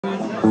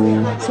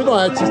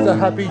Tonight is the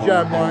Happy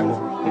Jam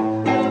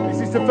night.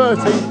 This is the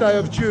 13th day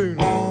of June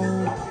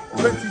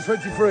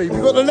 2023.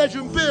 We've got the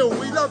legend Bill.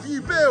 We love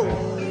you, Bill.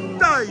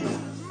 Dave,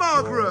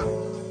 Margaret,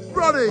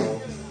 Ronnie,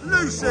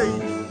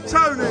 Lucy,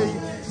 Tony,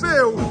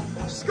 Phil,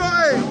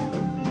 Scotty,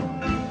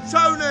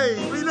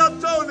 Tony. We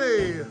love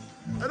Tony.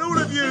 And all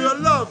of you are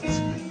loved.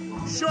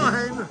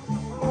 Shine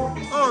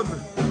on.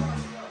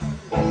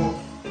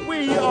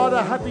 We are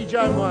the Happy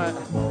Jam night.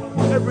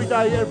 Every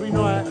day, every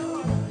night.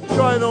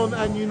 Shine on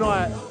and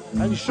unite.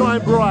 And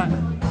shine bright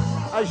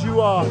as you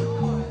are.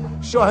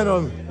 Shine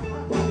on.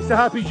 It's the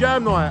Happy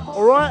Jam night,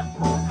 alright?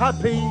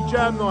 Happy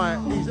Jam night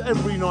is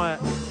every night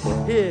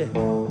here.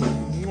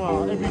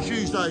 Every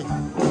Tuesday.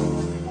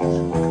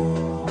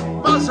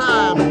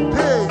 Buzzham,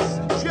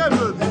 Piers,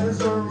 Shevard.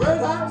 There's a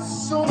red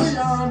house over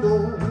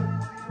yonder.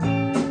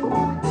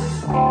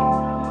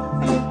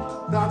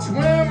 That's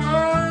where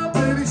my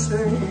baby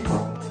stays.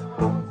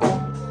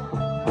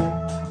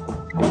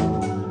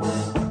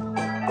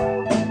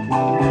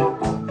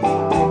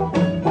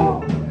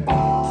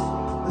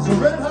 There's a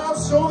red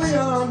house over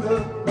yonder.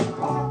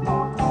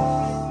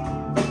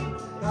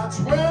 That's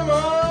where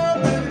my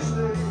baby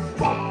stays.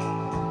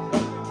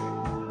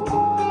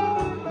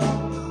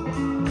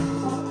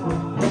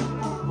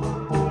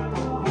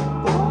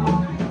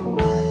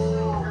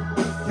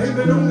 Ain't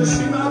been on to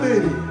see my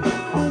baby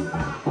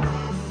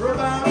for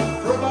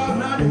about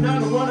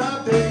 99 to 1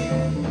 hot day.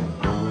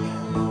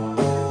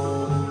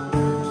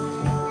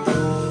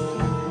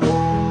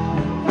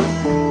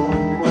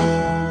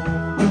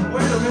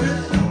 Wait a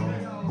minute,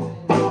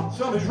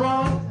 something's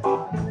wrong.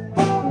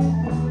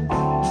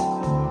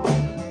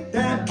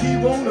 Damn key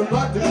won't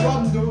unlock the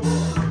front door.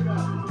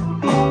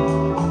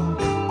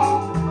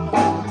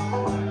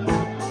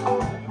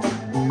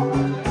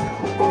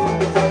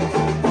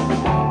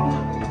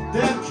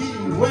 Damn key,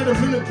 wait a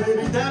minute,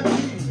 baby, damn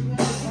key.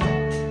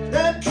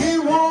 That key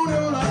won't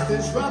unlock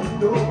this front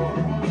door.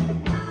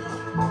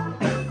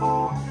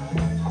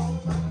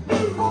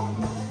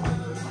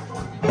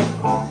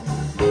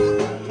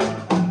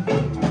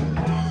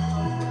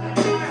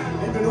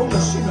 Ain't been home to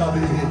see my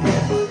baby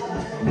again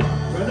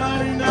for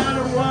 99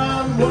 and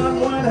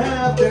one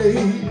half day.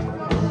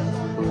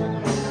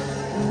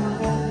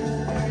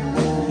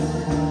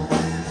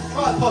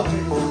 Right, puppy.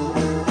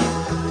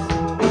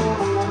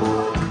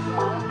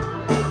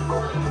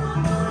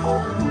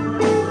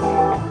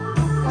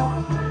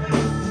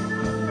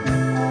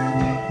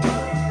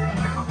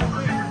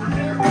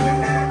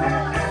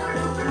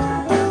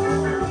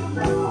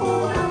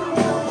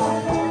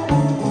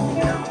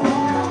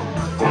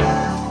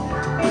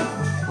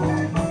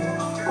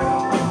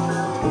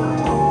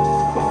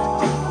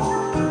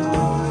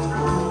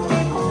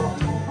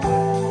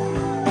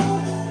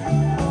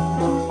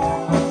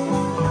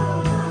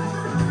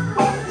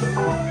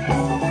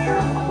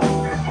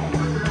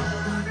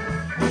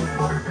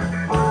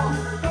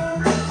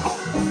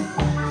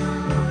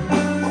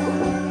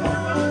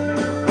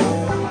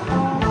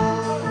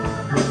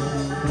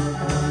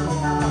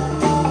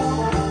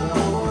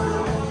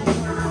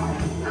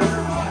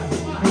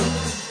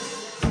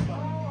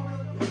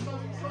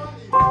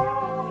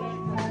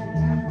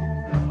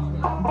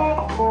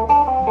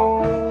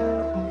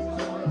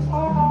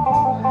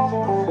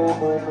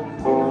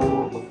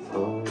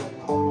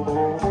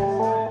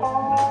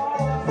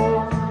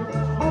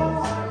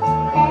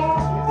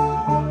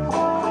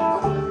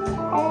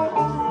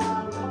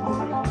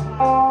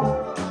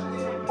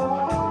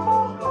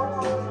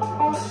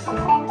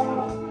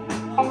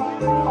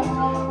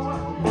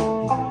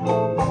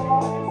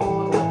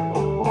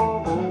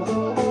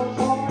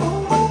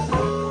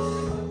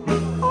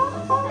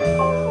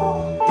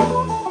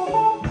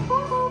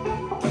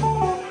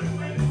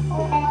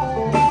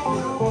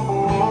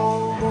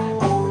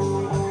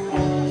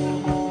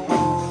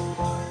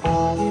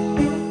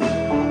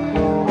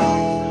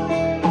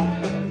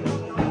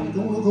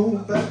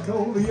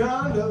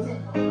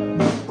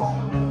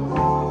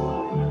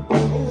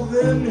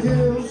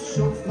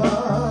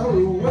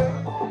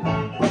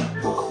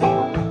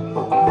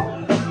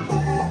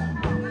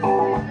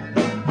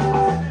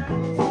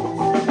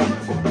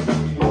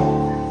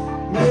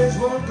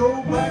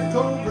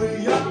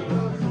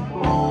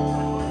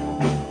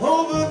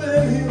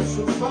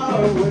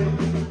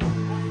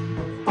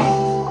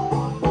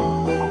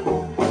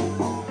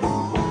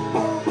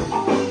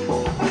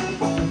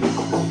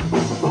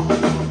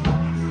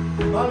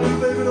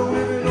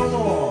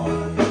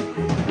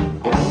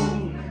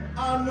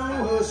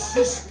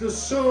 Sister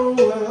so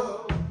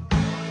well.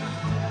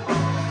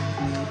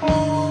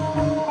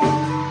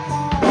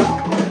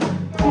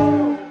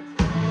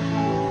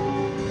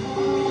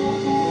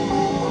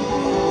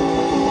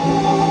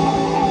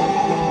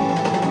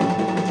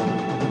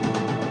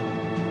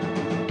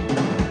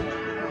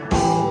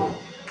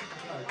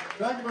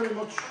 Thank you very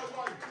much.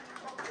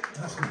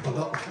 That's a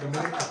lot for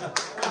me.